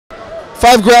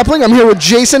5 Grappling. I'm here with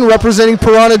Jason representing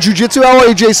Piranha Jiu-Jitsu. How are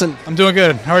you, Jason? I'm doing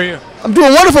good. How are you? I'm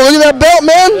doing wonderful. Look at that belt,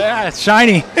 man. Yeah, it's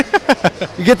shiny.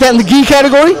 You get that in the gi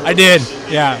category? I did,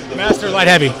 yeah. Master Light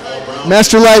Heavy.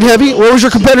 Master Light Heavy. Where was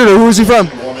your competitor? Who was he from?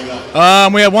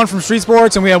 We had one from Street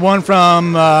Sports, and we had one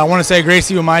from, I want to say,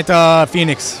 Gracie Umaita,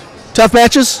 Phoenix. Tough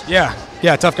matches? Yeah,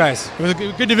 tough guys. It was a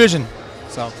good division.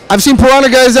 So I've seen Piranha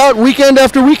guys out weekend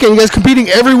after weekend. You guys competing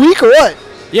every week or what?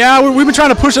 Yeah, we've been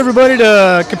trying to push everybody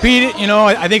to compete. You know,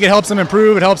 I think it helps them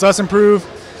improve. It helps us improve.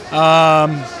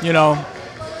 You know,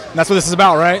 and that's what this is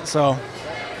about, right? So.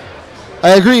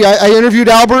 I agree. I interviewed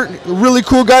Albert, a really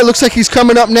cool guy. Looks like he's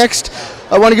coming up next.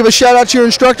 I want to give a shout out to your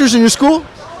instructors in your school.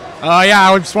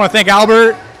 Yeah, I just want to thank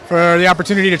Albert for the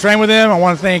opportunity to train with him. I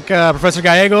want to thank Professor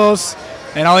Gallegos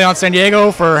and Allianz San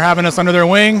Diego for having us under their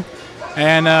wing.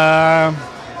 And I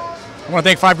want to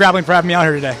thank 5 Grappling for having me out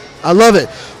here today. I love it.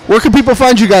 Where can people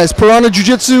find you guys? Piranha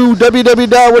Jiu-Jitsu,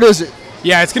 www. What is it?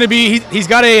 Yeah, it's going to be, he's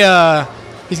got an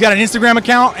Instagram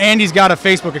account and he's got a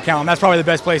Facebook account. And that's probably the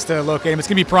best place to locate him. It's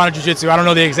going to be Piranha Jiu-Jitsu. I don't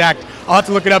know the exact. I'll have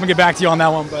to look it up and get back to you on that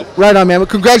one. But right on, man. Well,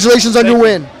 congratulations on your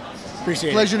win. Appreciate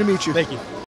it. Pleasure to meet you. Thank you.